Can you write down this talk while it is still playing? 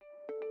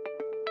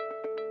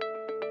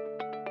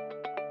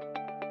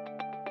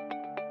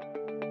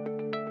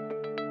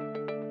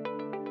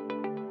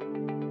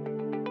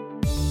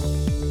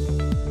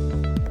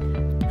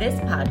This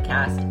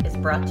podcast is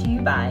brought to you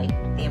by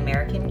the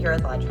American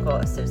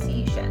Urological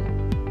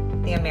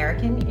Association. The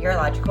American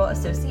Urological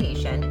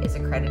Association is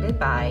accredited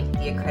by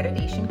the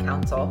Accreditation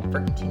Council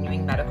for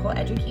Continuing Medical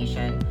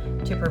Education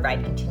to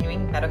provide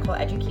continuing medical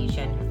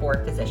education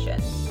for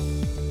physicians.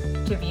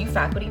 To view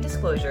faculty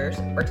disclosures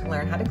or to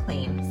learn how to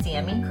claim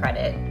CME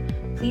credit,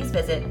 please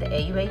visit the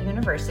AUA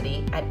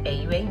University at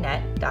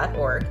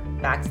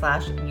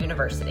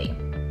auanet.org/university.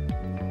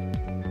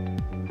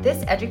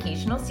 This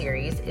educational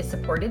series is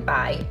supported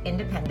by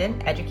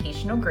independent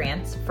educational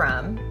grants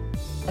from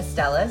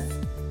Astellas,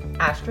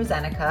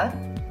 AstraZeneca,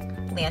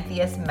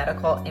 Lantheus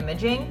Medical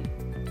Imaging,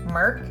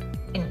 Merck,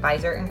 and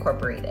Pfizer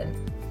Incorporated.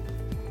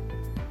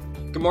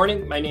 Good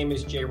morning. My name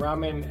is Jay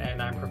Rahman, and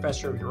I'm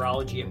Professor of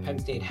Urology at Penn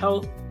State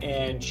Health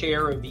and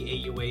Chair of the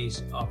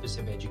AUA's Office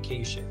of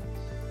Education.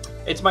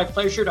 It's my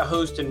pleasure to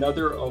host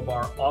another of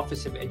our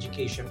Office of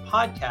Education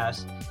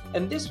podcasts,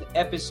 and this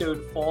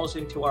episode falls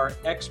into our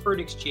Expert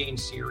Exchange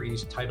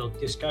series titled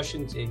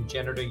Discussions in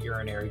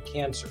Genitourinary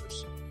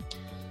Cancers.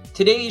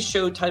 Today's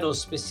show titles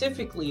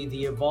specifically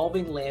The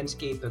Evolving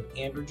Landscape of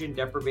Androgen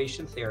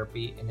Deprivation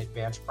Therapy in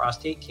Advanced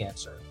Prostate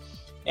Cancer.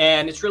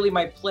 And it's really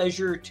my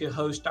pleasure to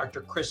host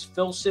Dr. Chris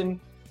Filson.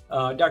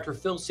 Dr.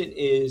 Filson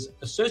is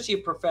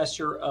Associate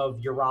Professor of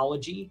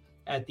Urology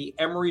at the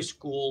Emory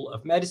School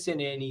of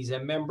Medicine, and he's a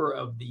member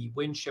of the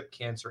Winship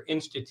Cancer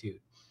Institute.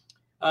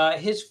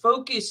 His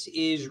focus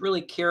is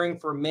really caring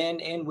for men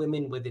and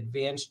women with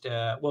advanced,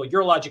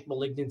 urologic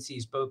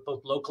malignancies, both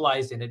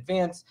localized and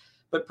advanced,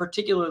 but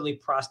particularly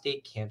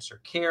prostate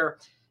cancer care.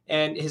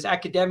 And his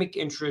academic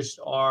interests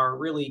are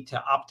really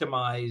to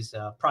optimize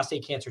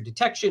prostate cancer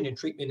detection and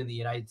treatment in the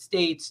United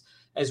States,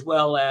 as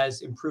well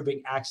as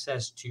improving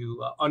access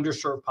to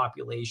underserved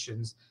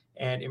populations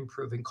and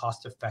improving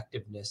cost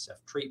effectiveness of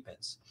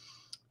treatments.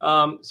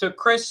 So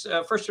Chris,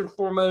 first and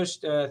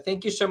foremost,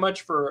 thank you so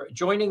much for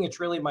joining. It's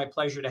really my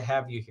pleasure to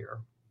have you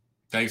here.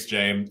 Thanks,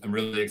 Jay. I'm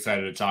really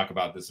excited to talk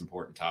about this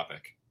important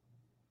topic.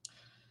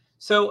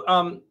 So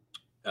I'm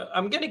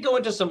going to go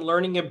into some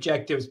learning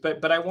objectives,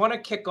 but I want to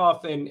kick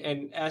off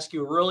and ask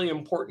you a really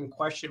important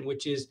question,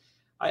 which is,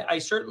 I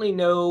certainly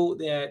know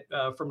that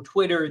from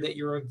Twitter that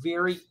you're a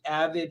very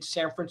avid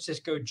San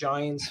Francisco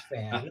Giants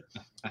fan,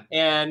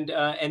 and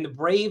the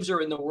Braves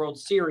are in the World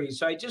Series.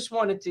 So I just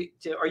wanted to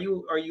are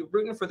you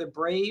rooting for the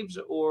Braves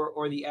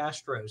or the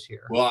Astros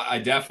here? Well, I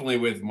definitely,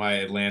 with my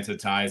Atlanta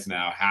ties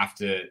now, have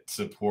to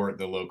support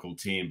the local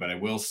team. But I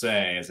will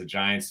say, as a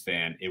Giants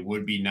fan, it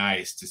would be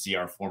nice to see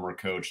our former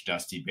coach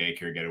Dusty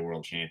Baker get a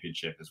World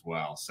Championship as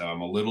well. So I'm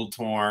a little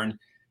torn.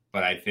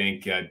 But I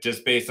think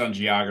just based on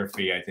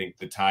geography, I think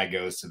the tie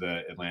goes to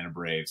the Atlanta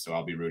Braves. So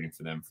I'll be rooting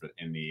for them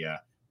in the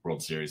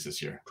World Series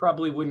this year.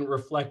 Probably wouldn't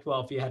reflect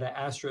well if you had an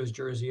Astros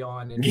jersey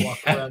on and walk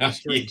around the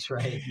streets,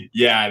 right?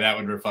 Yeah, that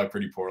would reflect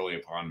pretty poorly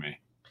upon me.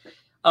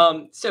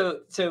 So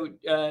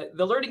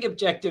the learning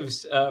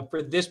objectives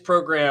for this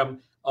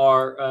program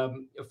are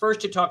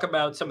first to talk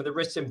about some of the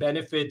risks and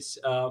benefits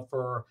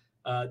for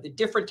the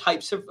different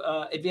types of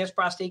advanced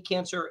prostate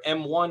cancer: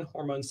 M1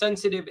 hormone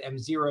sensitive,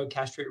 M0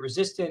 castrate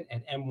resistant,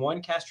 and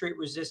M1 castrate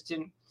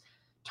resistant.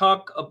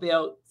 Talk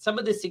about some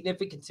of the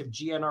significance of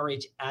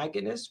GnRH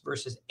agonists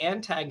versus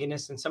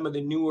antagonists and some of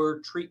the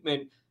newer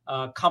treatment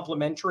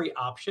complementary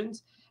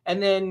options. And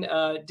then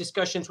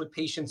discussions with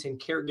patients and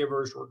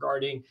caregivers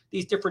regarding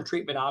these different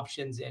treatment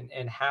options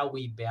and how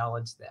we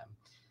balance them.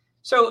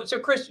 So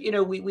Chris,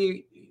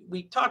 we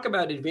talk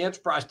about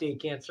advanced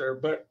prostate cancer,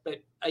 but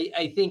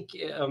I think,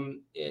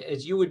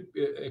 as you would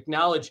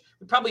acknowledge,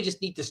 we probably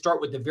just need to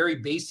start with the very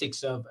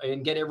basics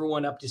and get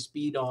everyone up to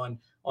speed on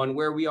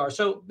where we are.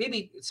 So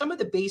maybe some of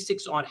the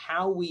basics on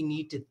how we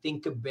need to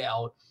think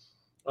about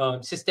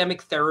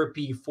systemic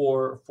therapy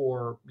for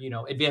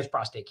advanced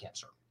prostate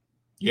cancer.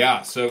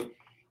 Yeah, so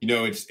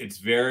it's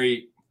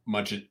very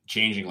much a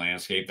changing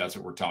landscape. That's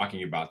what we're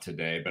talking about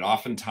today. But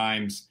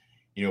oftentimes,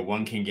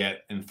 one can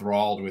get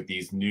enthralled with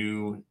these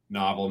new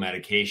novel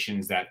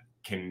medications that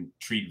can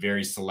treat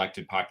very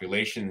selected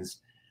populations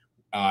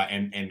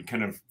and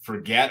kind of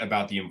forget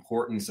about the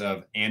importance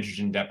of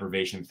androgen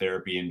deprivation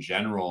therapy in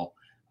general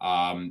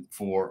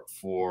for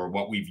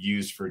what we've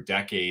used for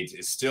decades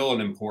is still an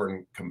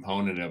important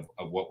component of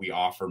what we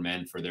offer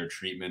men for their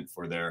treatment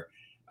for their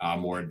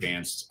more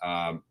advanced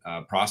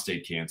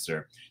prostate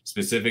cancer,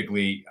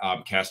 specifically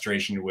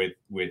castration with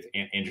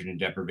androgen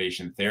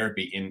deprivation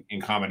therapy in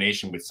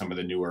combination with some of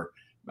the newer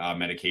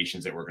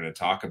medications that we're going to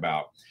talk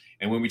about.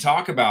 And when we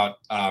talk about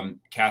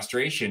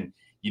castration,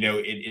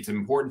 it's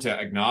important to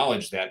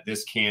acknowledge that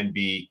this can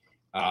be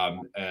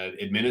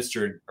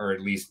administered or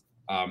at least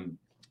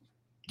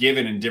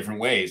given in different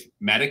ways,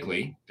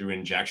 medically through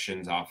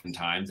injections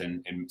oftentimes,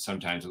 and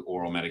sometimes with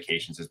oral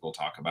medications, as we'll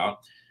talk about,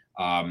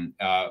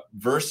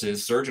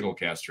 versus surgical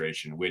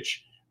castration,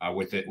 which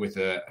with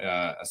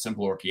a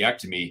simple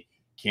orchiectomy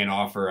can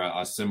offer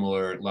a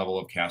similar level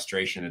of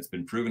castration that's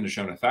been proven to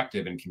show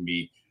effective and can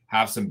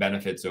have some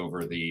benefits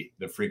over the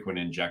frequent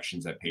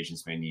injections that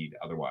patients may need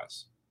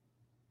otherwise.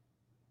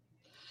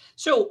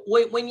 So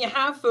when you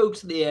have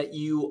folks that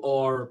you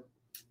are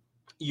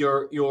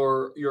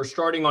you're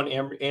starting on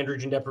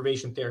androgen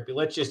deprivation therapy.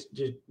 Let's just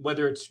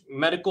whether it's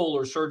medical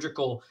or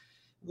surgical,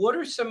 what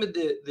are some of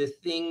the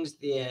things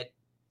that,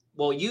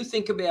 well, you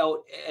think about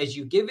as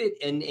you give it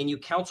and you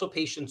counsel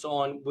patients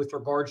on with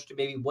regards to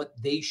maybe what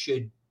they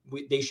should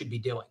be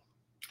doing?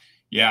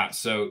 Yeah.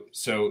 So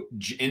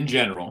in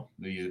general,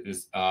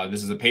 this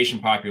is a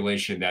patient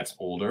population that's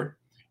older,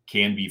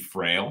 can be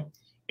frail,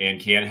 and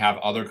can have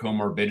other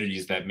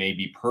comorbidities that may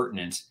be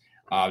pertinent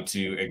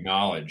to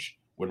acknowledge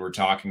when we're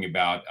talking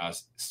about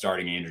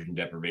starting androgen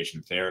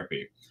deprivation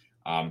therapy.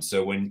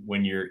 So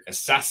when you're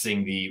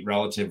assessing the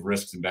relative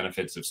risks and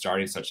benefits of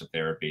starting such a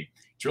therapy,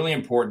 it's really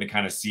important to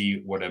kind of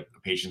see what a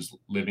patient's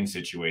living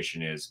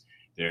situation is,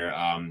 their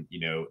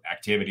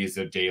activities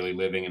of daily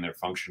living and their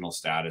functional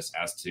status,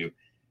 as to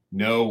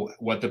know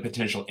what the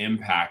potential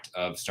impact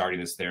of starting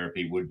this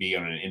therapy would be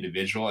on an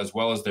individual, as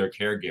well as their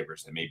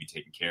caregivers that may be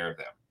taking care of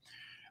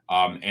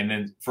them. And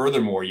then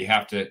furthermore, you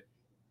have to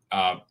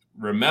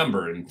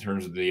remember, in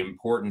terms of the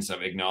importance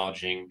of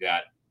acknowledging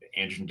that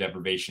androgen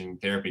deprivation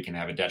therapy can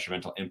have a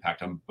detrimental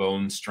impact on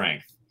bone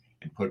strength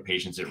and put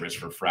patients at risk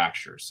for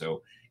fracture.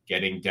 So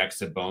getting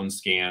DEXA bone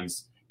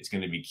scans is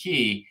going to be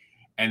key.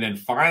 And then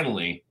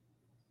finally,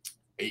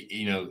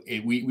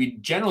 we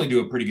generally do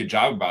a pretty good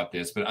job about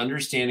this, but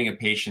understanding a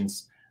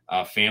patient's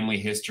family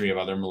history of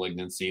other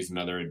malignancies and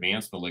other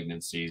advanced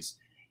malignancies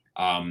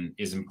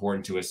is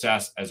important to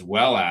assess, as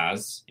well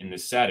as, in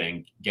this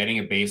setting, getting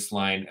a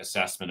baseline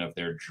assessment of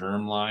their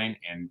germline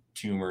and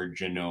tumor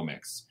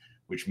genomics,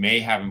 which may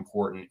have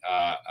important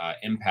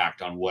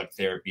impact on what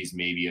therapies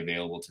may be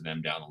available to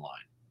them down the line.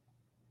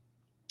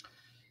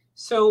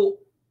 So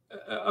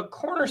a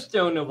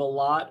cornerstone of a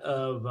lot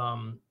of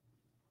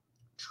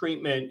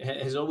treatment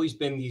has always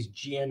been these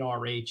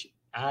GnRH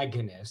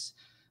agonists.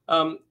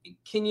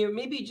 Can you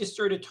maybe just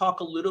sort of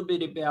talk a little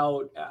bit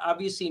about,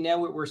 obviously now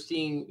we're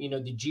seeing,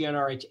 the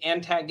GnRH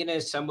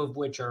antagonists, some of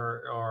which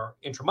are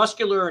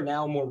intramuscular,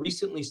 now more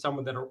recently, some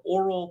of that are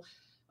oral.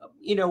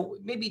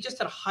 Maybe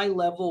just at a high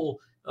level,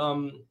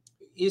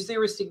 is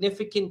there a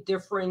significant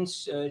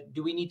difference?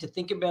 Do we need to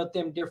think about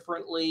them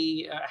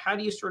differently? How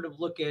do you sort of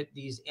look at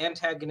these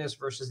antagonists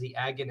versus the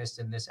agonists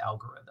in this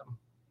algorithm?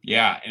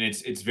 Yeah, and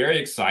it's very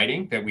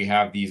exciting that we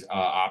have these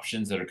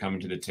options that are coming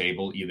to the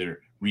table,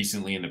 either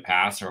recently in the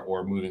past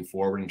or moving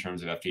forward in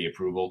terms of FDA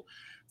approval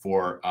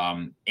for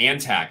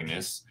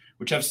antagonists,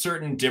 which have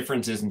certain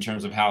differences in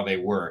terms of how they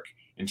work,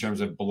 in terms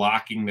of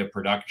blocking the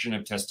production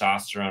of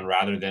testosterone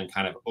rather than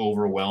kind of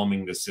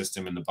overwhelming the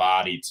system in the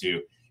body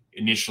to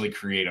initially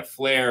create a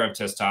flare of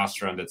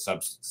testosterone that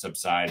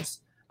subsides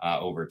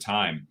over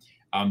time.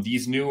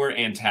 These newer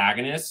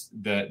antagonists,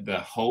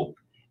 the hope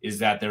is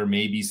that there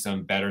may be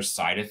some better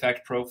side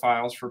effect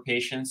profiles for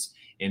patients,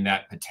 in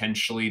that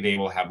potentially they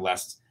will have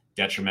less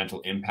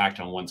detrimental impact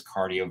on one's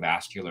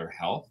cardiovascular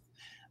health.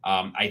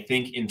 I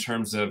think in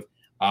terms of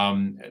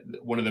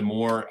one of the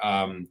more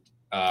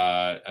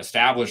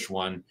established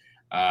one,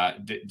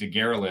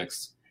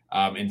 Degarelix,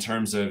 in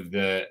terms of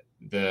the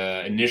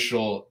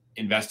initial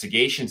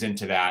investigations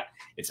into that,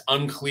 it's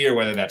unclear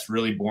whether that's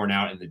really borne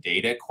out in the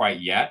data quite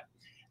yet.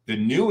 The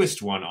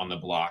newest one on the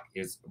block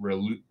is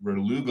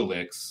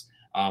Relugolix,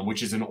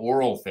 which is an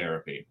oral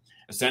therapy,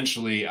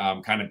 essentially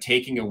kind of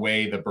taking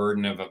away the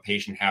burden of a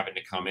patient having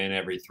to come in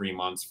every 3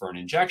 months for an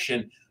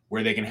injection,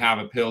 where they can have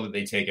a pill that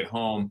they take at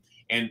home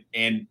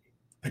and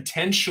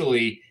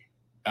potentially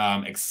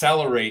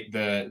accelerate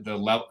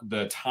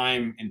the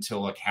time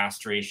until a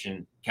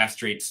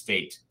castrate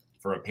state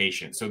for a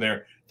patient. So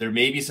there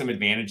may be some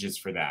advantages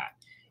for that.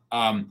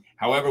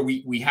 However,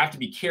 we have to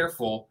be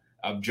careful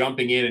of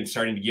jumping in and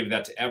starting to give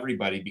that to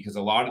everybody, because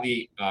a lot of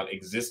the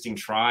existing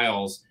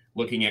trials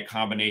looking at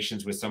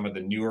combinations with some of the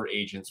newer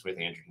agents with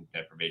androgen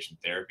deprivation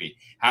therapy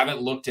haven't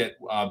looked at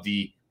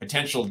the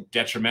potential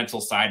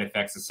detrimental side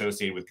effects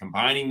associated with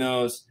combining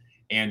those.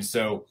 And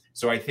so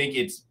I think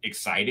it's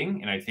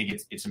exciting, and I think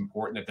it's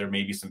important that there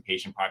may be some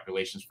patient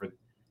populations for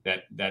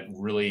that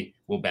really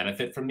will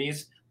benefit from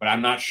these. But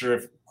I'm not sure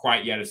if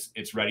quite yet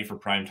it's ready for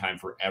prime time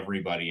for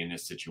everybody in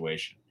this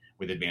situation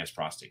with advanced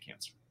prostate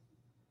cancer.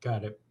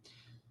 Got it.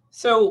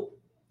 So,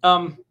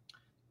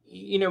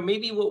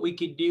 maybe what we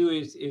could do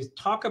is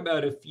talk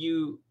about a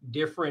few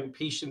different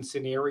patient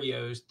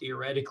scenarios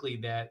theoretically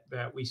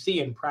that we see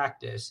in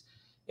practice.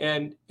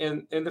 And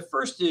the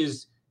first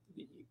is,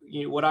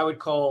 what I would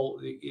call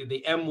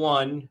the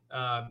M1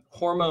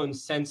 hormone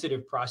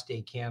sensitive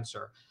prostate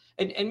cancer.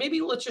 And maybe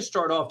let's just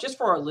start off, just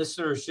for our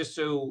listeners, just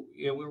so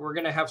we're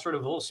going to have sort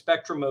of a whole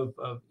spectrum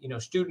of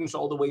students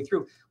all the way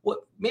through.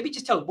 Maybe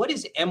just tell, what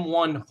is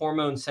M1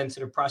 hormone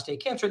sensitive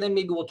prostate cancer? Then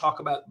maybe we'll talk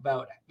about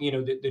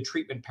the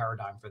treatment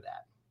paradigm for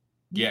that.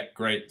 Yeah,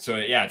 great. So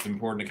yeah, it's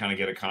important to kind of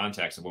get a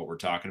context of what we're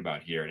talking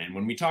about here. And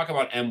when we talk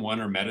about M1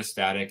 or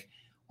metastatic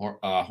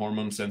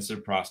hormone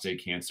sensitive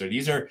prostate cancer,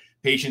 these are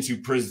patients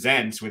who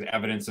present with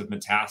evidence of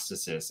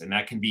metastasis, and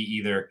that can be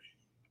either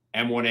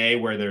M1A,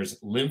 where there's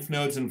lymph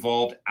nodes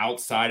involved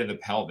outside of the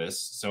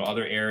pelvis, so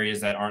other areas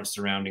that aren't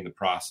surrounding the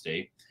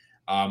prostate,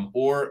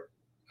 or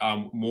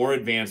more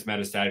advanced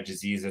metastatic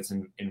disease that's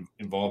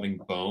involving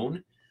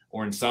bone,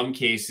 or in some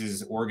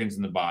cases, organs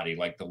in the body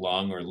like the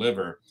lung or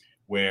liver,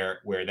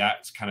 where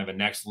that's kind of a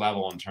next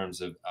level in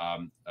terms of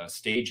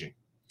staging.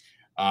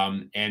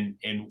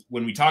 And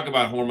when we talk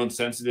about hormone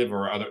sensitive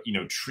or other,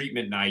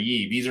 treatment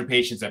naive, these are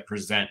patients that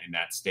present in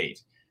that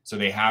state. So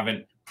they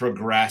haven't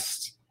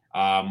progressed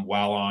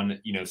while on,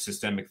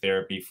 systemic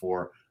therapy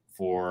for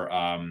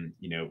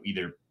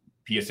either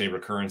PSA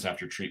recurrence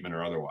after treatment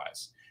or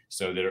otherwise.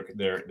 So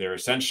they're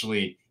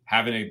essentially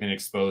haven't been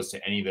exposed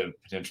to any of the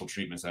potential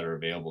treatments that are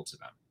available to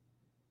them.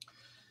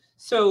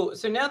 So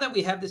now that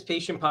we have this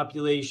patient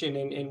population,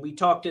 and we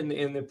talked in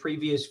the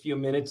previous few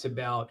minutes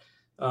about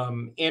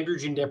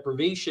androgen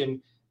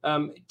deprivation,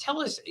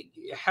 tell us,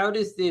 how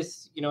does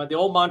this, the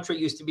old mantra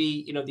used to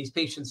be, these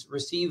patients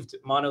received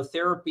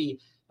monotherapy.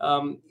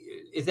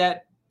 Is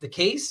that the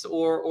case,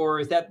 or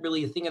is that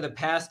really a thing of the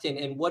past?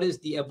 And what has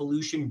the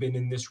evolution been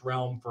in this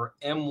realm for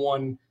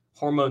M1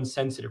 hormone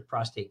sensitive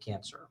prostate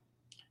cancer?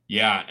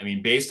 Yeah,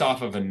 based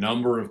off of a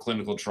number of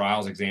clinical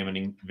trials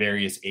examining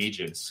various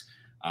agents,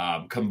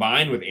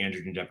 combined with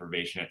androgen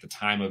deprivation at the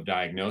time of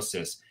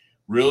diagnosis,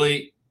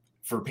 really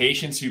for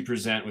patients who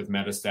present with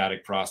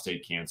metastatic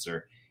prostate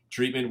cancer,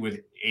 treatment with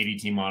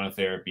ADT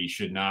monotherapy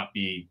should not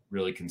be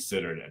really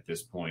considered at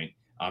this point,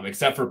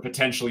 except for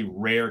potentially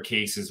rare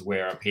cases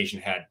where a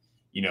patient had,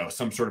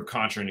 some sort of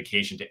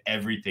contraindication to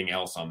everything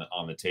else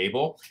on the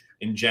table.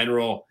 In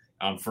general,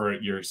 for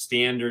your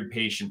standard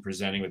patient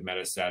presenting with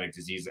metastatic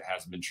disease that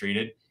hasn't been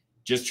treated,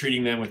 just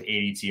treating them with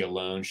ADT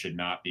alone should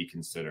not be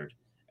considered.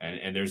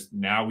 And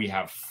now we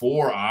have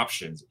 4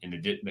 options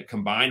that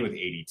combined with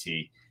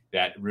ADT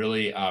that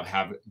really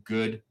have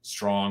good,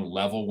 strong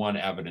level 1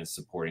 evidence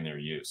supporting their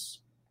use.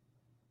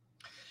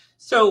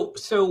 So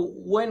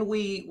when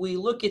we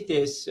look at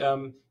this,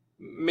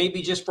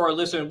 maybe just for our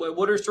listeners,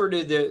 what are sort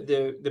of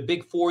the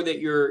big 4 that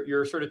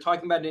you're sort of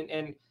talking about?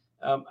 And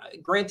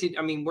granted,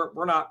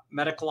 we're not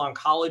medical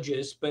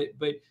oncologists, but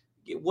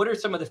what are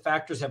some of the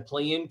factors that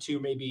play into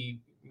maybe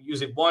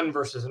using one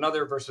versus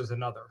another?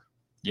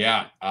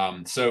 Yeah.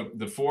 So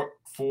the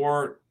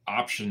four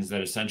options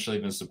that essentially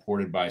have been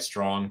supported by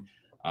strong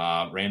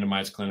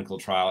randomized clinical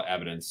trial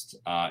evidence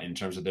in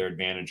terms of their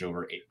advantage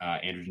over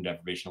androgen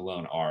deprivation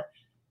alone are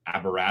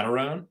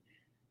abiraterone,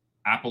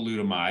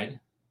 apalutamide,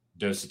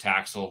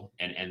 docetaxel,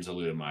 and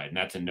enzalutamide. And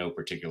that's in no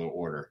particular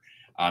order,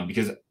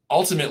 because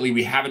ultimately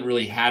we haven't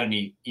really had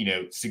any,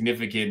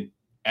 significant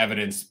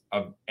evidence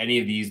of any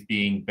of these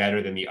being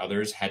better than the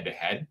others head to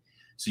head.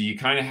 So you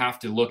kind of have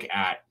to look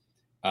at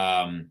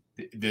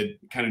the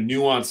kind of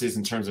nuances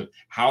in terms of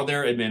how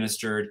they're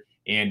administered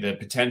and the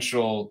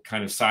potential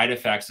kind of side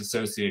effects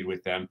associated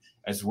with them,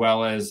 as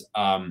well as,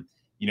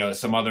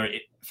 some other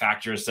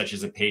factors such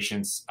as a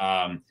patient's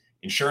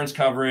insurance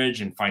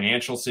coverage and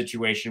financial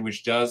situation,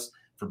 which does,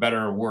 for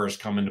better or worse,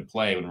 come into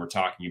play when we're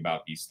talking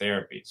about these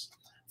therapies.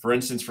 For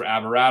instance, for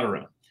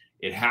abiraterone,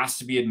 it has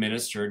to be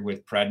administered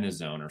with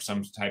prednisone or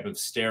some type of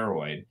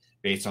steroid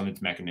based on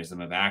its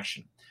mechanism of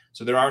action.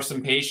 So there are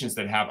some patients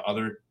that have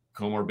other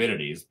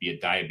comorbidities, be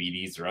it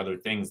diabetes or other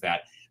things,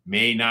 that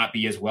may not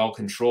be as well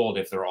controlled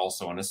if they're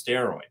also on a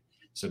steroid.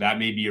 So that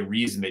may be a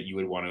reason that you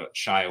would want to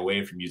shy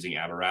away from using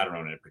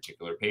abiraterone in a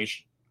particular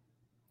patient.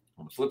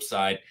 On the flip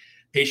side,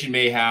 patient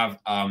may have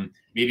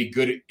maybe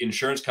good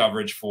insurance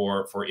coverage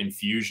for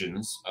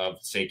infusions of,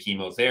 say,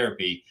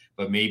 chemotherapy,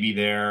 but maybe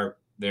their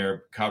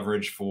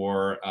coverage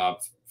for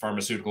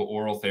pharmaceutical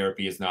oral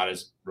therapy is not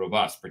as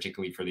robust,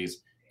 particularly for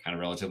these kind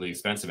of relatively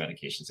expensive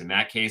medications. In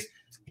that case,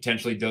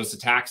 potentially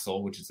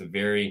docetaxel, which is a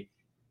very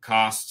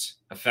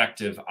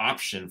cost-effective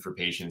option for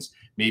patients,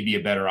 may be a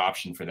better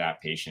option for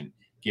that patient,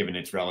 given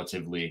its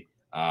relatively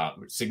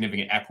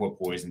significant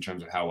equipoise in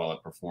terms of how well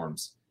it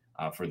performs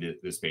for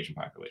this patient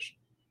population.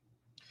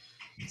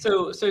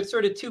 So it's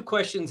sort of 2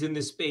 questions in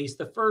this space.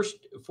 The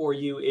first for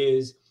you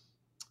is,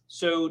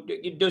 so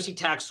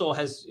docetaxel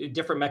has a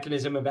different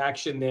mechanism of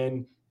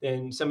action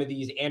than some of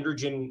these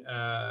androgen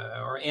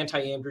or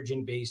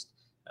anti-androgen based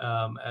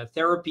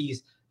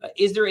therapies.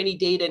 Is there any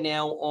data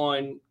now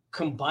on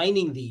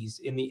combining these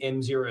in the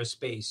M0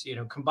 space?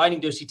 Combining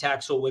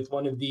docetaxel with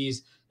one of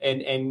these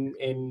and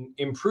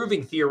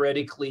improving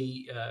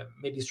theoretically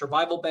maybe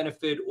survival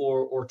benefit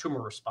or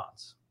tumor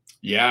response?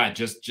 Yeah,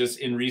 just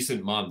in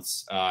recent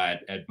months,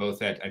 at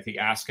both I think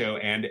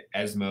ASCO and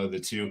ESMO, the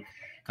 2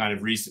 kind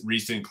of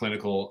recent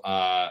clinical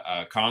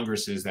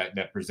congresses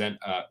that present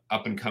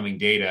up and coming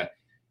data,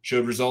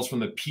 showed results from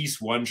the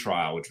PEACE-1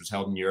 trial, which was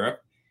held in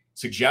Europe,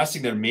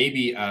 suggesting there may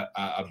be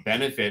a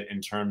benefit in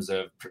terms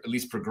of at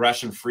least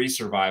progression-free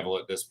survival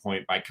at this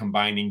point by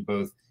combining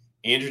both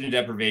androgen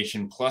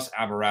deprivation plus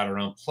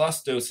abiraterone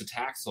plus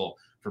docetaxel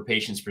for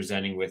patients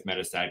presenting with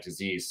metastatic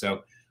disease.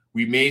 So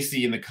we may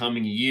see in the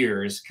coming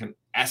years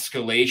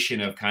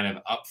escalation of kind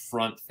of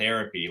upfront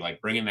therapy,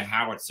 like bringing the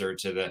howitzer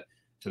to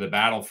the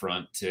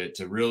battlefront to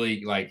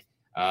really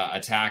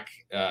attack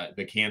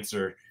the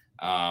cancer,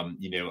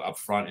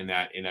 upfront in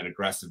that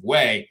aggressive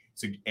way.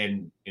 So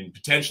and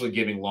potentially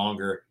giving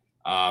longer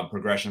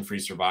progression-free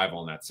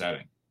survival in that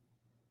setting.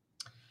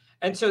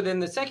 And so then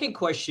the second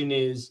question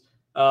is,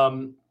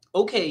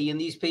 okay, in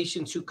these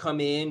patients who come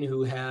in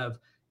who have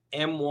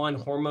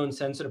M1 hormone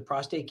sensitive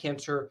prostate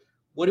cancer,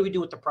 what do we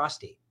do with the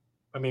prostate?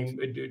 I mean,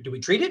 do we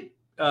treat it?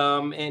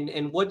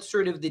 And what's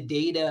sort of the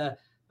data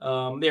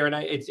there? And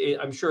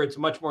I'm sure it's a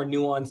much more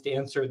nuanced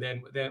answer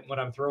than what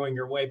I'm throwing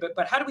your way.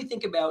 But how do we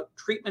think about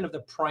treatment of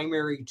the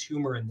primary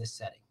tumor in this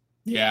setting?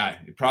 Yeah,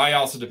 it probably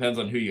also depends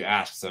on who you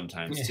ask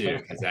sometimes too,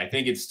 because I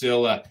think it's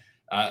still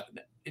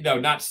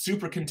not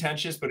super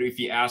contentious, but if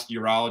you ask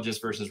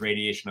urologists versus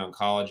radiation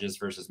oncologists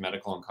versus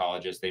medical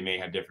oncologists, they may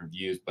have different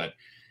views. But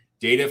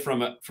data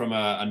from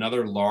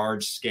another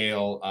large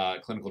scale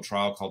clinical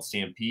trial called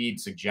Stampede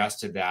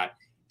suggested that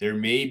there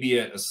may be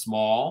a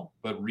small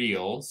but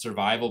real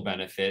survival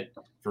benefit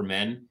for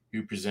men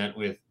who present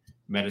with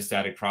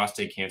metastatic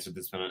prostate cancer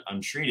that's been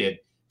untreated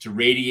to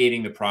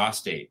radiating the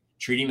prostate,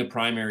 treating the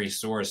primary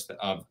source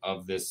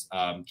of this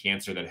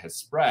cancer that has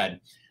spread.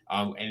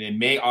 And it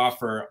may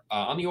offer,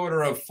 on the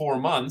order of 4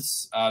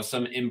 months,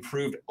 some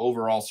improved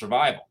overall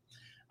survival.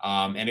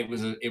 And it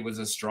was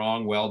a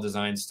strong,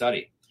 well-designed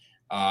study.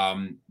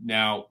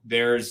 Now,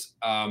 there's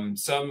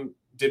some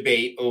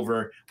debate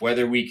over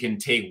whether we can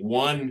take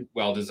one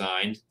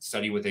well-designed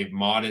study with a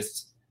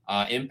modest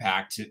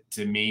impact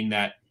to mean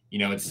that,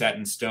 it's set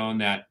in stone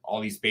that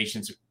all these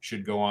patients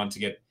should go on to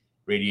get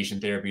radiation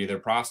therapy of their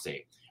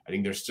prostate. I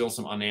think there's still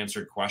some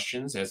unanswered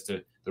questions as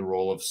to the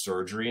role of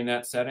surgery in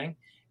that setting.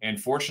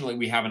 And fortunately,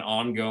 we have an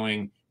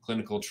ongoing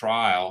clinical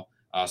trial,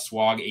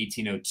 SWOG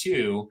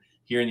 1802,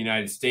 here in the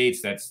United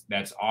States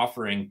that's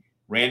offering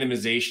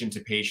randomization to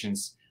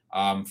patients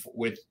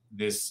with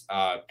this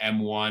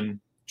M1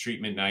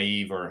 treatment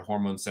naive or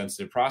hormone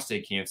sensitive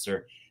prostate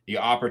cancer, the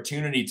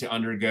opportunity to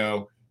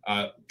undergo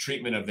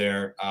treatment of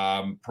their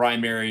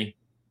primary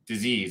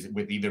disease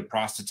with either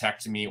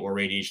prostatectomy or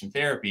radiation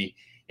therapy.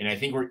 And I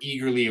think we're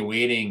eagerly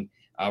awaiting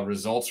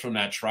results from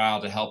that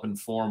trial to help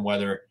inform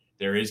whether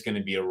there is going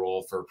to be a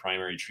role for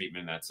primary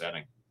treatment in that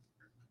setting.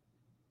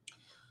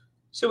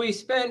 So we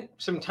spent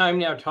some time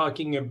now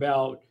talking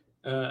about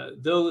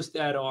those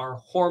that are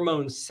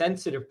hormone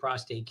sensitive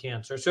prostate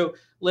cancer. So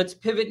let's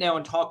pivot now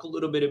and talk a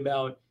little bit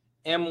about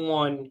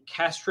M1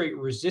 castrate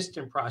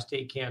resistant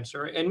prostate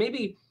cancer. And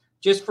maybe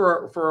just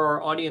for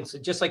our audience,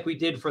 just like we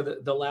did for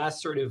the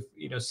last sort of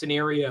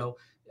scenario,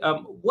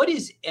 what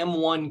is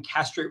M1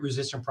 castrate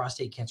resistant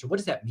prostate cancer? What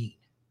does that mean?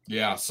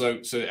 Yeah,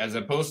 so as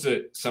opposed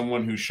to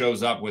someone who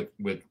shows up with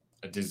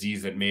a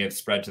disease that may have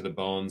spread to the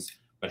bones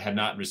but had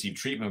not received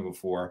treatment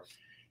before,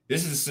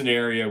 this is a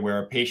scenario where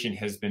a patient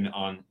has been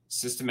on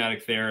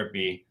systemic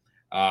therapy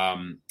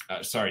to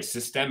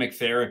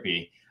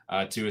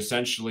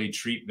essentially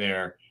treat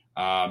their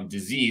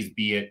disease,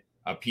 be it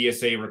a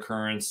PSA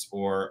recurrence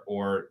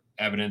or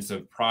evidence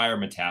of prior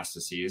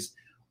metastases,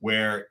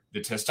 where the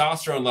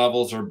testosterone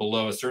levels are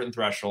below a certain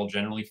threshold,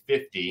 generally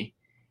 50,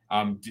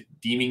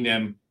 deeming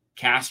them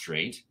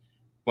castrate,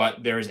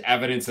 but there is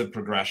evidence of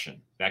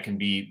progression. That can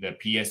be the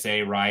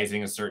PSA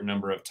rising a certain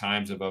number of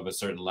times above a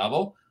certain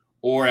level,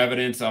 or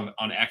evidence on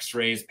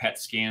x-rays, PET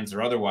scans,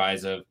 or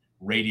otherwise of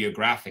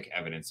radiographic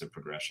evidence of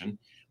progression.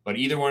 But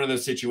either one of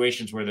those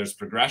situations where there's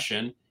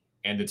progression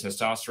and the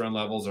testosterone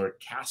levels are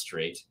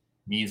castrate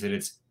means that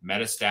it's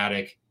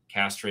metastatic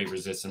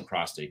castrate-resistant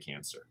prostate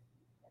cancer.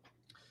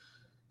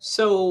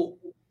 So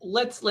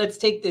let's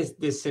take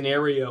this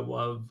scenario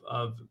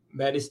of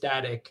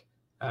metastatic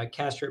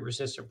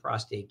castrate-resistant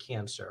prostate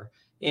cancer,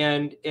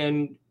 and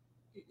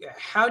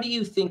how do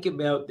you think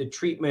about the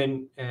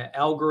treatment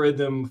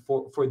algorithm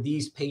for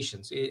these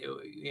patients?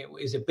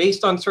 Is it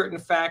based on certain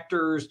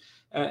factors,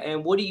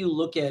 and what do you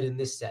look at in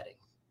this setting?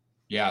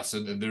 Yeah, so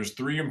there's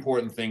 3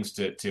 important things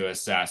to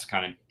assess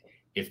kind of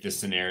if this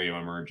scenario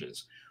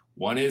emerges.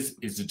 One is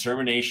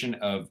determination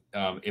of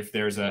if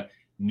there's a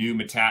new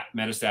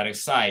metastatic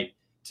site,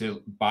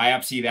 to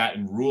biopsy that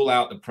and rule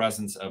out the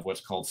presence of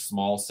what's called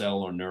small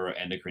cell or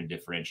neuroendocrine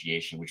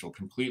differentiation, which will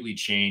completely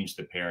change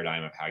the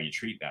paradigm of how you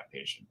treat that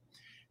patient.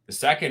 The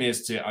second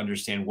is to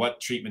understand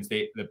what treatments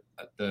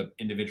the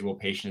individual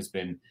patient has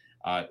been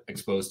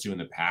exposed to in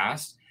the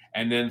past.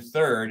 And then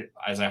third,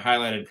 as I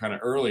highlighted kind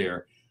of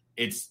earlier,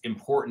 it's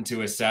important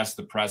to assess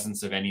the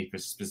presence of any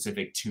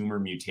specific tumor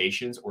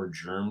mutations or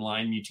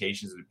germline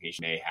mutations that the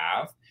patient may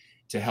have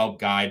to help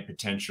guide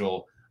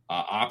potential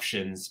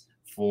options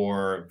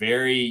for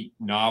very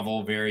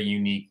novel, very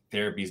unique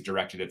therapies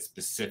directed at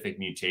specific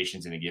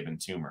mutations in a given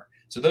tumor.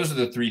 So those are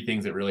the 3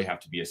 things that really have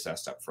to be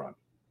assessed up front.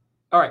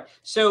 All right.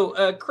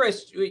 So,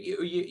 Chris,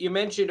 you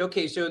mentioned,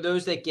 okay, so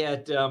those that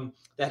get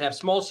that have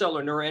small cell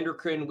or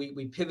neuroendocrine,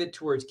 we pivot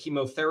towards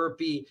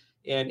chemotherapy,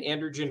 and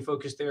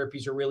androgen-focused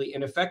therapies are really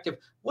ineffective.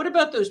 What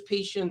about those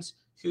patients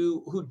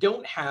who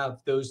don't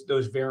have those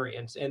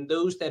variants, and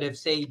those that have,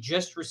 say,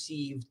 just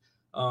received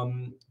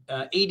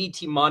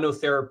ADT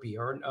monotherapy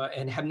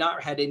and have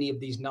not had any of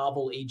these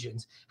novel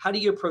agents? How do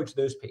you approach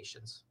those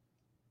patients?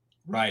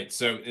 Right.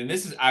 So, and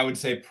this is, I would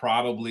say,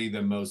 probably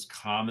the most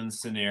common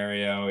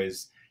scenario,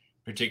 is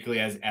particularly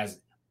as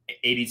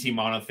ADT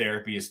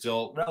monotherapy is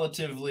still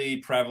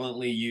relatively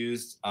prevalently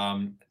used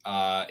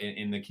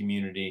in the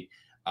community.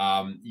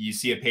 You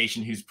see a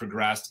patient who's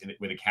progressed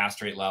with a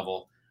castrate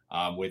level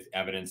with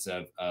evidence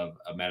of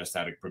a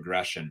metastatic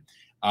progression.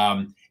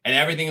 And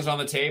everything is on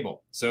the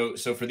table. So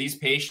for these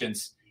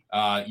patients,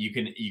 you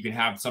can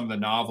have some of the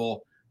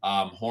novel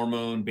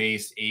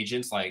hormone-based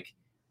agents like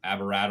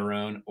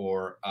abiraterone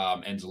or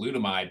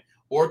enzalutamide,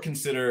 or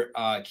consider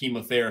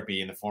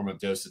chemotherapy in the form of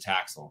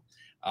docetaxel.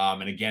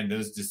 And again,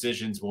 those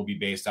decisions will be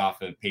based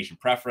off of patient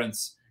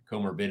preference,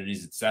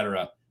 comorbidities, et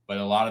cetera. But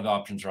a lot of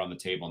options are on the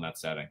table in that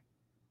setting.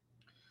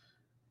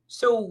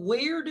 So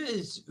where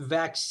does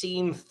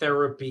vaccine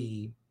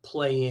therapy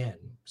play in?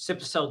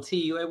 Sickle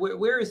T,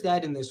 where is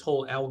that in this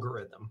whole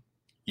algorithm?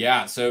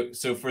 Yeah, so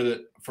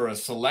for a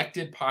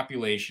selected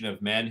population of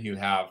men who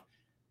have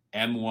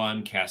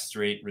M1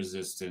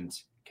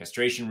 castration-resistant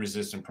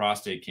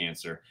prostate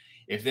cancer,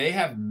 if they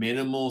have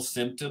minimal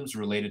symptoms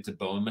related to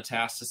bone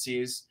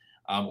metastases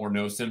or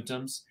no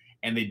symptoms,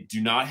 and they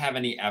do not have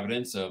any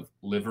evidence of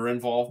liver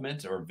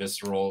involvement or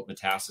visceral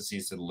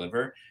metastases to the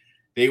liver,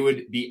 they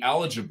would be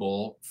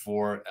eligible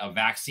for a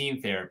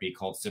vaccine therapy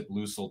called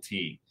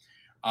Sipuleucel-T.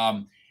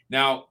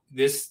 Now,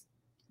 this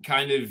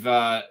kind of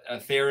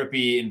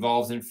therapy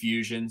involves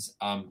infusions,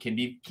 can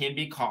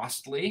be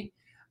costly.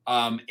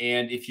 And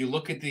if you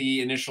look at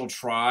the initial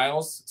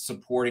trials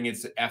supporting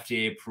its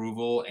FDA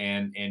approval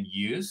and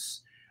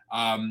use,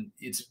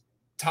 it's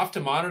tough to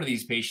monitor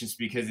these patients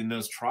because in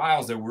those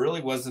trials, there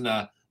really wasn't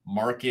a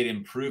marked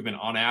improvement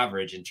on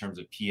average in terms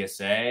of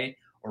PSA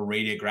or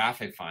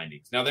radiographic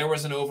findings. Now, there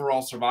was an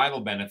overall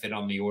survival benefit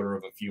on the order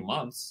of a few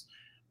months,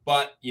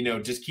 but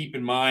just keep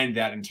in mind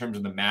that in terms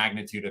of the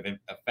magnitude of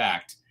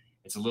effect,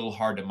 it's a little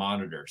hard to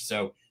monitor.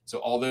 So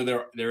although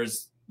there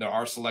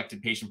are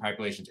selected patient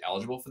populations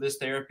eligible for this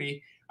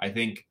therapy, I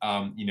think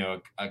a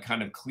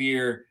kind of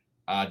clear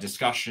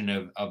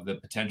discussion of the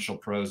potential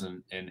pros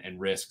and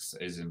risks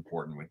is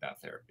important with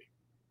that therapy.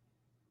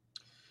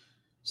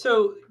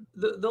 So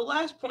the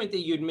last point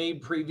that you'd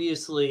made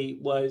previously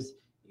was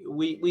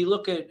we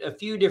look at a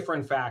few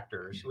different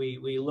factors.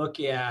 We look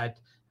at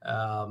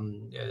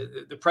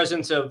the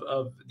presence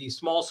of the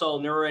small cell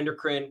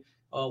neuroendocrine,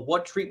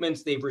 what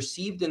treatments they've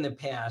received in the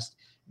past.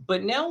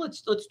 But now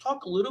let's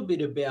talk a little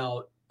bit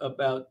about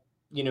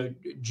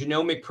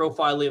genomic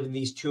profiling of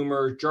these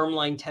tumors,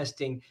 germline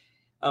testing.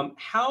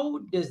 How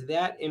does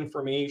that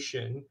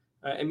information,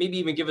 and maybe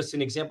even give us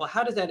an example,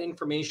 how does that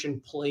information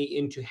play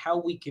into how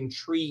we can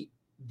treat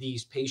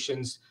these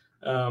patients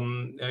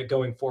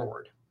going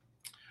forward?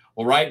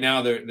 Well, right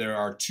now there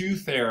are two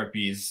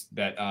therapies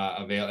that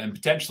avail, and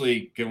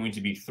potentially going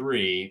to be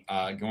three,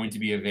 going to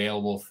be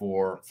available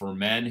for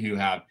men who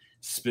have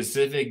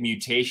specific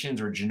mutations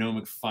or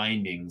genomic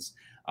findings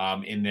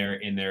in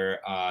their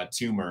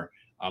tumor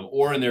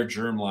or in their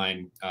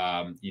germline,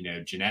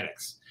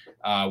 genetics,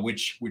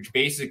 which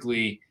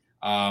basically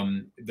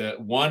the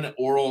one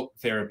oral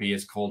therapy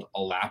is called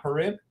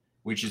olaparib,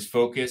 which is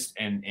focused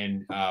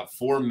and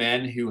for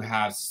men who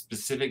have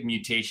specific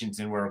mutations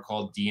in what are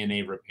called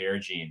DNA repair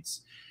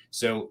genes.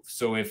 So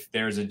if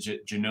there's a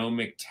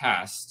genomic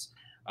test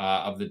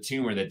of the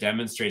tumor that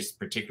demonstrates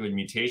particular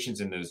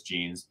mutations in those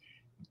genes,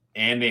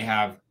 and they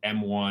have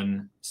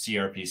M1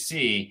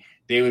 CRPC,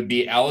 they would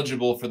be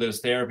eligible for those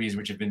therapies,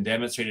 which have been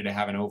demonstrated to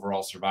have an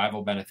overall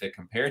survival benefit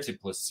compared to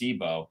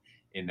placebo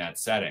in that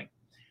setting.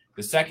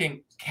 The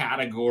second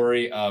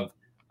category of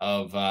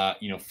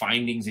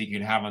findings that you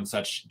could have on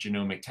such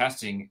genomic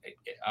testing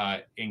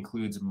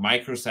includes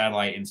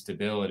microsatellite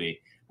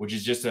instability, which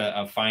is just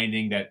a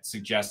finding that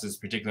suggests this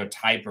particular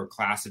type or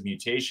class of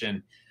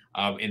mutation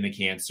in the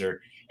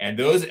cancer. And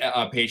those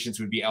patients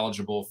would be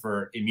eligible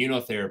for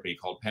immunotherapy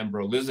called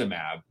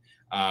pembrolizumab,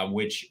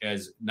 which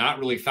is not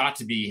really thought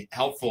to be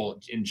helpful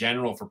in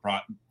general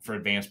for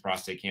advanced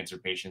prostate cancer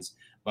patients,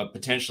 but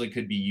potentially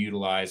could be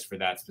utilized for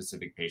that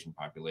specific patient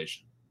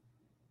population.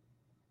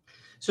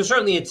 So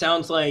certainly it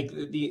sounds like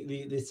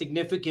the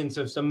significance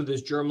of some of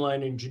this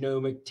germline and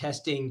genomic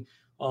testing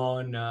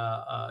on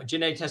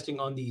genetic testing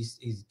on these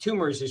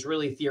tumors is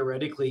really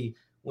theoretically,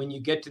 when you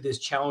get to this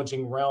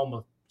challenging realm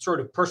of sort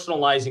of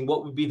personalizing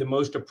what would be the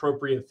most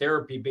appropriate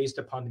therapy based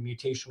upon the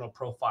mutational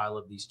profile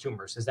of these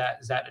tumors. Is that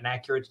an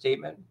accurate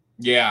statement?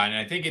 Yeah, and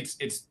I think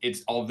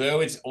it's although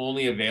it's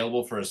only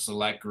available for a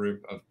select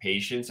group of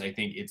patients, I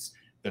think it's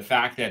the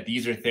fact that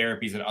these are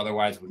therapies that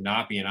otherwise would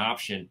not be an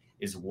option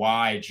is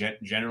why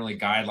generally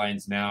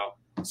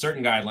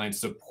certain guidelines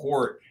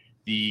support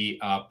the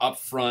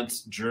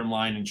upfront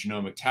germline and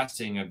genomic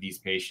testing of these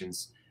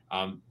patients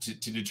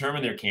to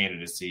determine their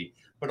candidacy,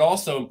 but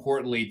also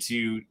importantly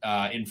to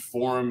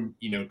inform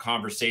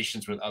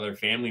conversations with other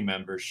family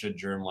members should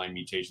germline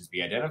mutations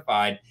be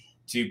identified,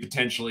 to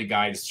potentially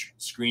guide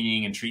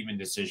screening and treatment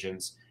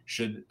decisions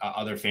should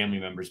other family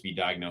members be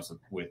diagnosed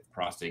with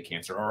prostate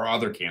cancer or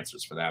other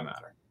cancers for that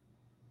matter.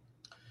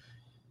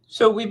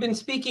 So we've been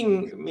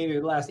speaking maybe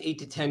the last 8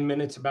 to 10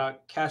 minutes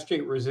about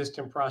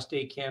castrate-resistant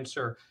prostate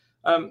cancer.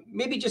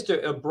 Maybe just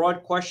a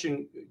broad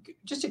question.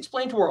 Just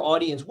explain to our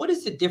audience, what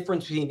is the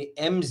difference between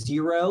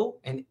M0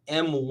 and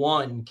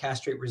M1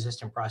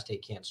 castrate-resistant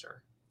prostate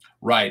cancer?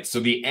 Right. So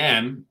the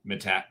M,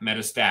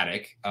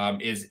 metastatic,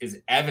 is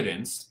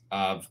evidence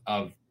of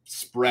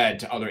spread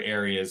to other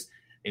areas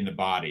in the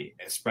body,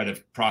 spread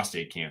of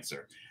prostate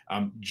cancer.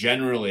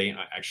 Generally,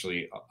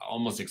 actually,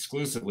 almost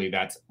exclusively,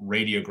 that's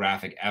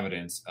radiographic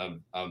evidence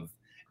of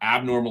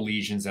abnormal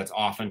lesions that's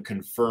often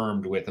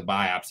confirmed with a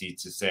biopsy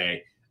to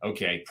say,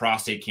 okay,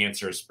 prostate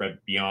cancer is spread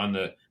beyond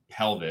the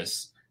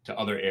pelvis to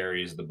other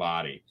areas of the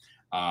body.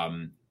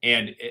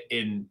 And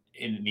in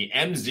the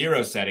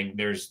M0 setting,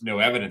 there's no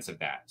evidence of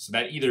that. So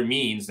that either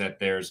means that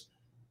there's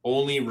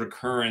only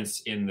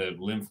recurrence in the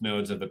lymph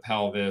nodes of the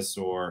pelvis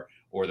or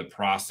the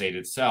prostate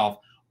itself,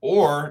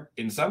 or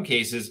in some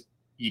cases,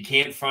 you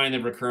can't find the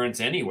recurrence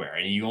anywhere,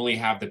 and you only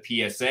have the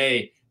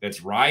PSA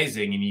that's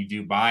rising, and you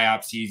do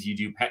biopsies, you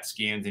do PET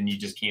scans, and you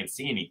just can't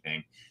see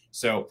anything.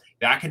 So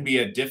that can be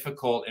a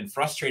difficult and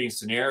frustrating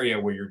scenario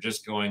where you're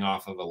just going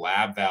off of a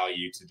lab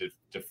value to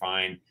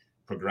define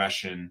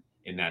progression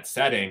in that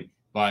setting,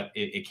 but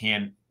it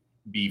can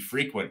be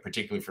frequent,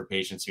 particularly for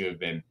patients who have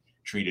been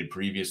treated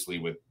previously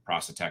with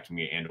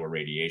prostatectomy and or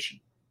radiation.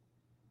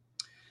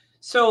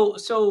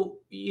 So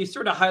you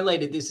sort of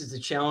highlighted this as a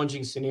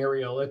challenging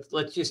scenario.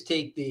 Let's just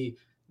take the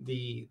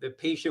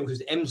patient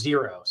who's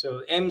M0.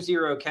 So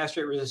M0,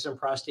 castrate-resistant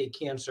prostate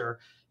cancer,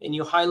 and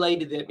you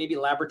highlighted that maybe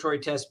laboratory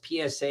test,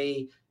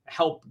 PSA,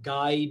 help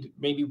guide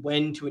maybe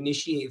when to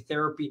initiate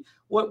therapy.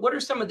 What are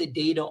some of the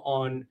data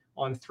on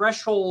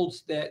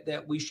thresholds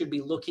that we should be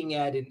looking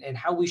at, and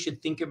how we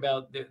should think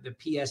about the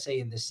PSA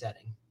in this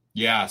setting?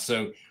 Yeah,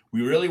 so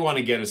we really want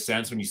to get a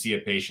sense when you see a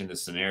patient in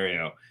this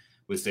scenario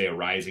with, say, a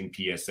rising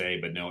PSA,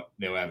 but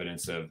no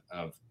evidence of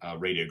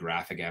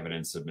radiographic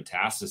evidence of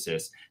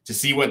metastasis, to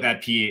see what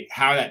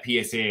how that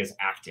PSA is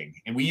acting.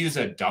 And we use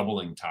a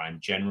doubling time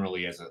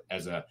generally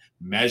as a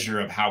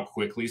measure of how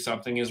quickly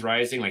something is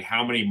rising, like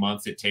how many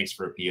months it takes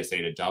for a PSA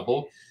to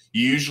double.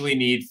 You usually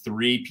need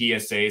 3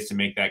 PSAs to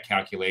make that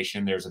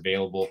calculation. There's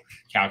available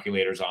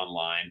calculators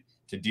online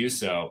to do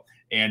so.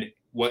 And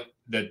what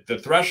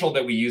the threshold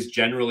that we use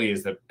generally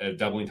is a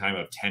doubling time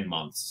of 10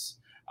 months.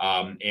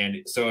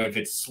 And so if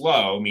it's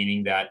slow,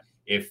 meaning that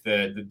if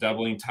the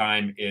doubling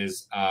time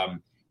is,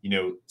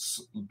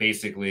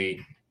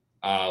 basically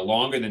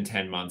longer than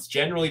 10 months,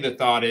 generally the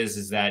thought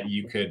is that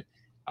you could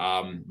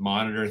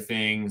monitor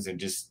things and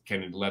just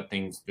kind of let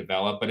things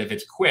develop. But if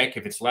it's quick,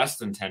 if it's less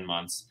than 10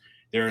 months,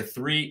 there are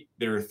three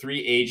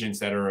agents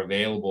that are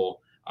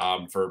available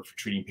for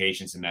treating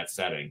patients in that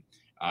setting.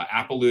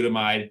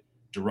 Apalutamide,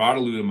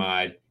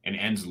 darolutamide, and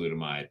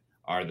enzalutamide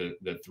are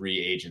the 3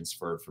 agents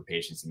for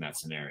patients in that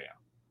scenario.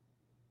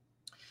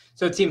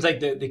 So it seems like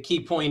the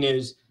key point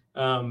is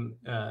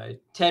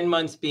 10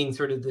 months being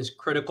sort of this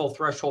critical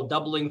threshold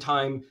doubling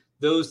time.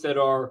 Those that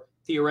are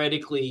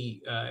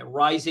theoretically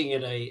rising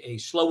at a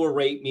slower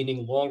rate,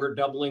 meaning longer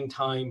doubling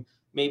time,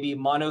 maybe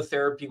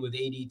monotherapy with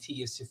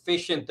ADT is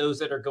sufficient. Those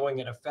that are going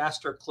at a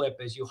faster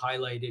clip, as you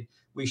highlighted,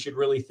 we should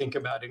really think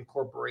about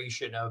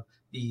incorporation of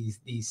these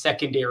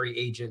secondary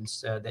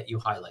agents that you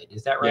highlight.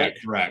 Is that right?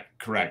 Yeah,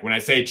 correct. When I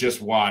say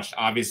just watched,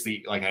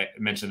 obviously, like I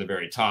mentioned at the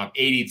very top,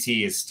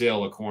 ADT is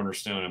still a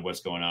cornerstone of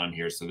what's going on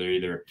here. So they're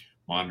either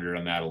monitored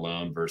on that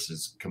alone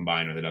versus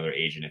combined with another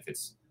agent if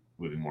it's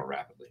moving more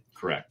rapidly.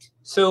 Correct.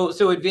 So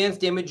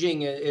advanced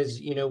imaging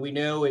is, we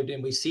know it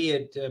and we see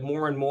it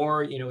more and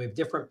more. We have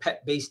different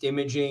PET-based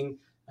imaging,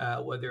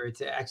 whether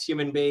it's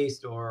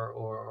Axumin-based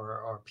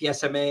or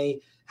PSMA.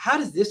 How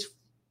does this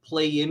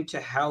play into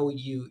how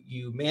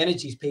you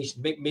manage these patients?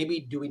 Maybe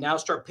do we now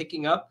start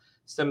picking up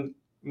some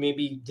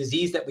maybe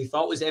disease that we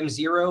thought was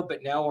M0,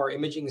 but now our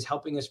imaging is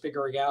helping us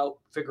figure out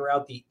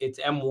it's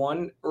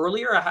M1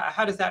 earlier?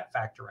 How does that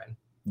factor in?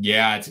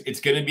 Yeah, it's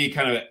going to be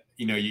kind of,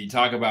 you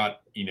talk about,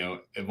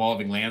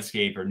 evolving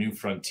landscape or new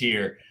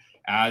frontier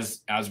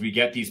as we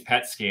get these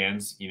PET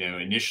scans.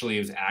 Initially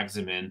it was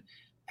Axumin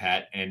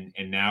PET, and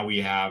now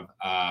we have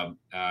a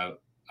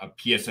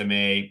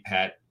PSMA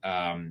PET.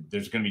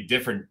 There's going to be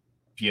different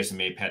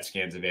PSMA PET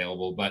scans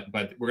available, but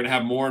we're going to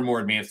have more and more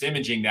advanced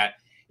imaging that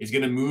is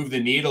going to move the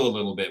needle a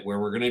little bit, where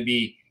we're going to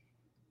be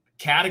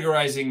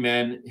categorizing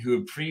men who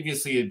have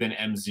previously had been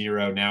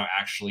M0, now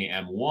actually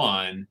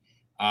M1,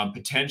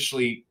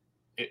 potentially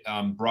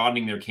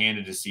broadening their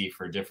candidacy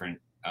for different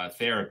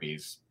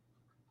therapies.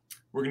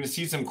 We're going to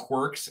see some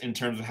quirks in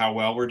terms of how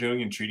well we're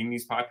doing in treating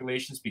these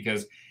populations,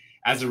 because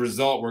as a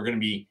result, we're going to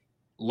be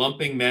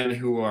lumping men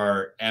who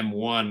are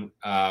M1,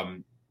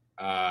 who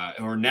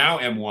are now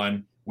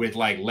M1, with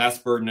like less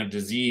burden of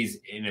disease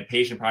in a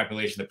patient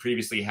population that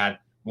previously had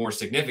more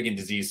significant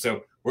disease.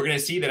 So we're going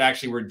to see that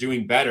actually we're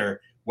doing better,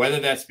 whether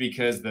that's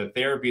because the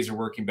therapies are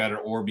working better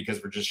or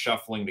because we're just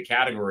shuffling the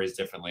categories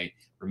differently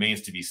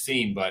remains to be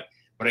seen. But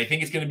I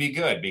think it's going to be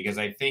good, because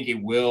I think it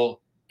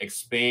will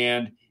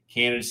expand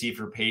candidacy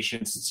for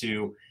patients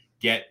to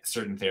get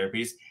certain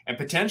therapies and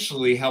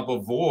potentially help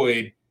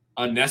avoid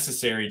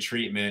unnecessary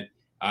treatment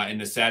in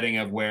the setting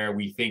of where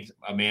we think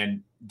a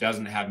man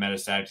doesn't have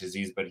metastatic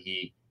disease, but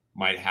he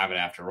might have it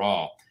after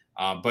all.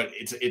 But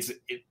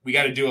we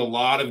got to do a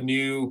lot of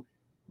new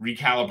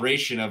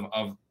recalibration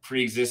of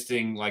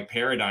pre-existing like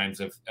paradigms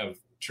of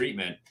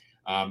treatment.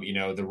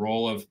 The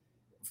role of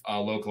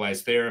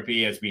localized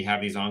therapy as we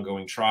have these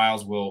ongoing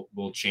trials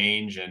will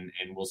change, and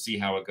we'll see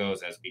how it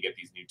goes as we get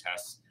these new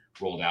tests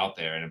rolled out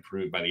there and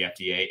approved by the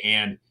FDA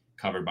and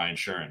covered by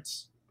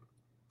insurance.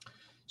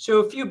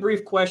 So a few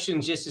brief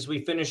questions just as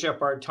we finish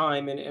up our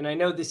time. And I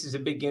know this is a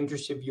big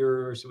interest of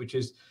yours, which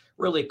is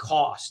really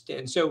cost.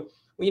 And so,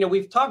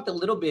 we've talked a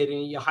little bit,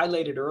 and you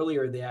highlighted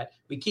earlier that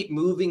we keep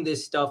moving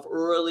this stuff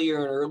earlier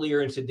and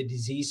earlier into the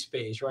disease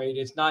space, right?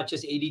 It's not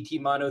just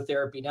ADT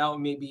monotherapy. Now it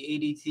may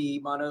be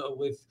ADT mono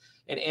with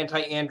an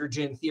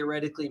anti-androgen,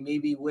 theoretically,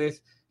 maybe with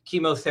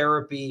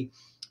chemotherapy.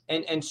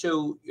 And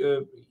so,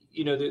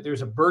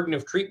 there's a burden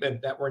of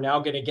treatment that we're now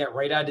going to get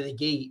right out of the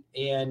gate,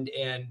 and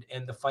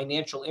the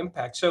financial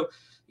impact. So,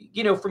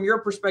 from your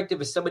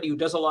perspective as somebody who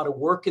does a lot of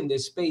work in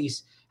this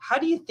space, how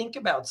do you think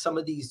about some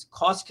of these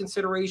cost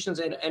considerations,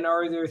 and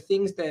are there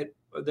things that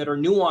are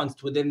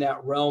nuanced within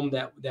that realm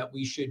that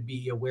we should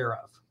be aware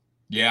of?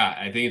 Yeah,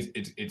 I think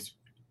it's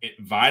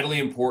vitally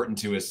important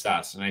to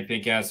assess. And I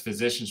think as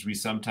physicians, we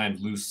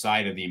sometimes lose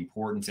sight of the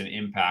importance and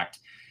impact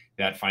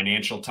that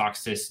financial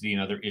toxicity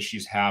and other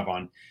issues have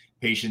on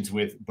patients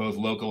with both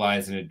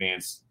localized and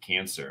advanced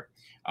cancer.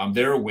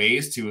 There are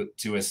ways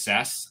to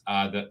assess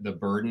the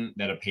burden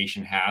that a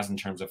patient has in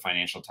terms of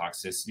financial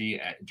toxicity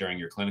during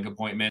your clinic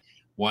appointment.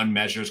 One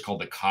measure is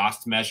called the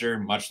cost measure,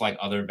 much like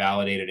other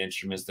validated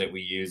instruments that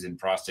we use in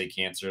prostate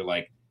cancer,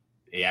 like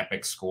the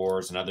EPIC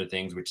scores and other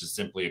things, which is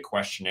simply a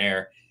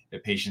questionnaire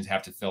that patients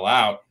have to fill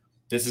out.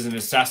 This is an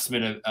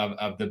assessment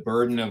of the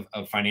burden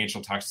of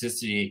financial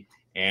toxicity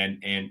and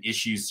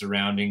issues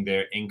surrounding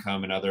their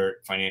income and other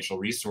financial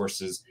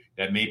resources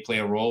that may play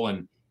a role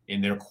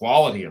in their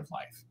quality of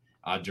life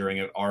during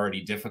an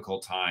already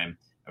difficult time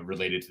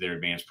related to their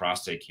advanced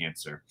prostate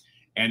cancer.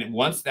 And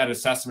once that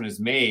assessment is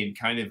made,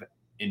 kind of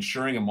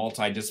ensuring a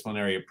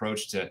multidisciplinary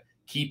approach to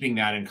keeping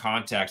that in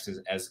context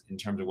as in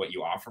terms of what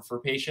you offer for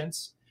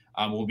patients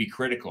will be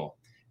critical.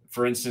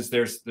 For instance,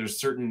 there's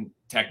certain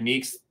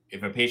techniques.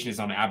 If a patient is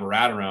on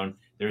abiraterone,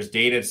 there's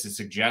data to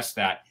suggest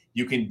that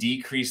you can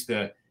decrease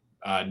the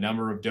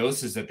number of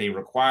doses that they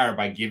require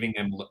by giving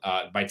them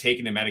by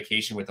taking the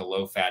medication with a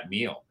low-fat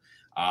meal,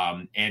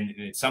 and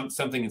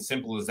something as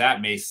simple as that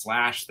may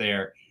slash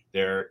their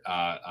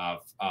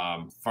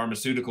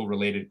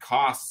pharmaceutical-related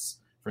costs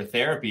for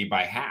therapy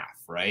by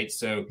half, right?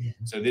 So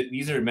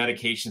these are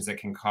medications that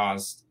can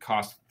cost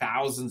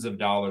thousands of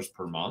dollars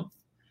per month.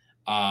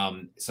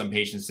 Some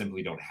patients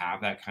simply don't have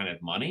that kind of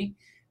money,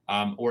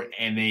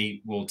 and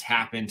they will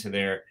tap into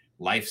their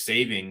life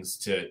savings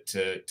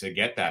to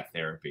get that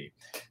therapy.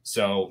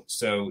 So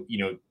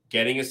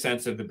getting a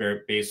sense of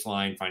the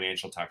baseline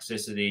financial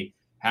toxicity,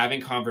 having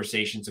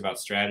conversations about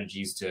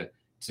strategies to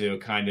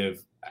kind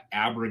of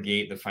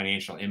abrogate the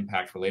financial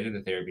impact related to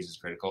therapies is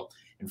critical.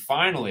 And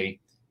finally,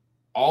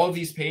 all of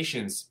these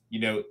patients,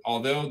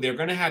 although they're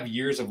going to have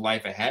years of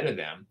life ahead of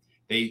them,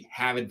 they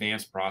have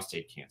advanced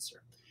prostate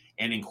cancer.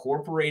 And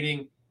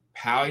incorporating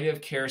palliative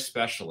care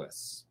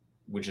specialists,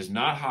 which is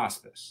not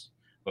hospice,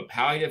 but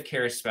palliative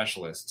care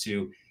specialists,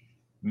 to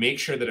make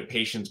sure that a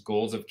patient's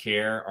goals of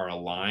care are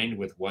aligned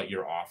with what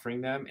you're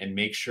offering them, and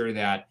make sure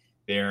that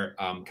their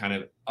kind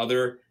of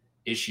other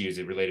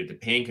issues related to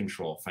pain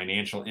control,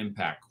 financial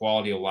impact,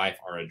 quality of life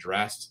are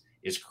addressed,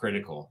 is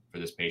critical for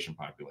this patient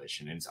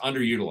population. And it's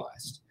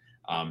underutilized.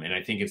 And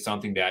I think it's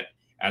something that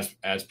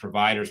as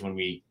providers, when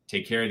we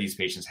take care of these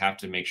patients, have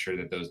to make sure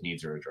that those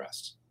needs are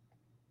addressed.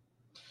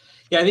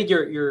 Yeah, I think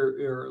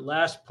your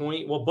last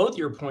point, well, both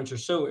your points are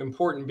so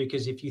important,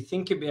 because if you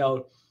think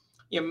about,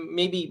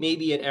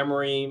 maybe at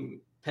Emory,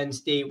 Penn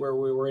State, where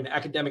we were in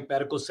academic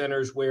medical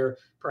centers where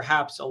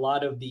perhaps a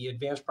lot of the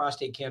advanced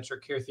prostate cancer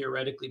care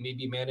theoretically may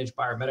be managed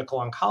by our medical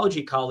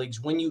oncology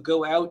colleagues, when you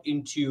go out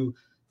into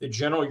the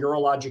general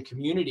urologic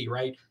community,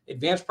 right,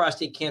 advanced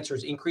prostate cancer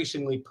is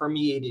increasingly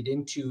permeated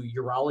into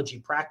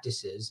urology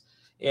practices.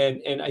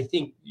 And I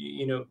think,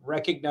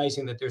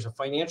 recognizing that there's a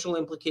financial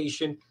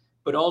implication,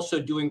 but also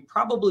doing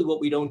probably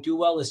what we don't do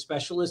well as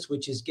specialists,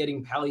 which is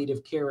getting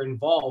palliative care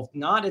involved,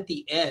 not at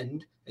the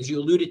end, as you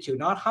alluded to,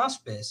 not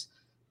hospice,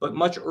 but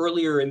much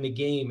earlier in the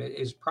game,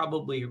 is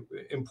probably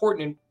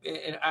important,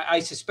 and I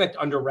suspect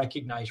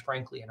under-recognized,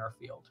 frankly, in our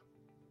field.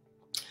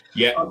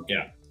 Yeah.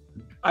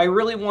 I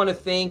really want to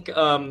thank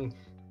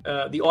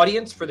the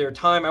audience for their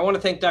time. I want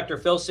to thank Dr.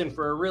 Filson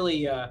for a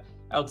really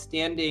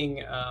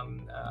outstanding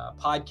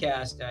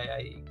podcast.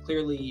 I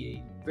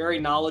clearly very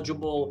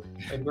knowledgeable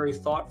and very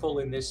thoughtful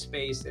in this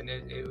space, and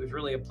it was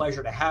really a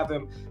pleasure to have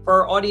him. For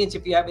our audience,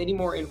 if you have any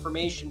more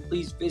information,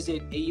 please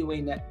visit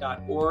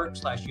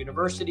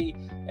auanet.org/university.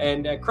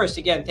 And Chris,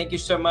 again, thank you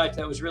so much.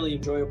 That was really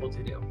enjoyable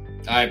to do.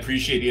 I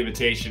appreciate the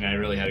invitation. I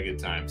really had a good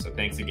time. So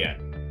thanks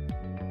again.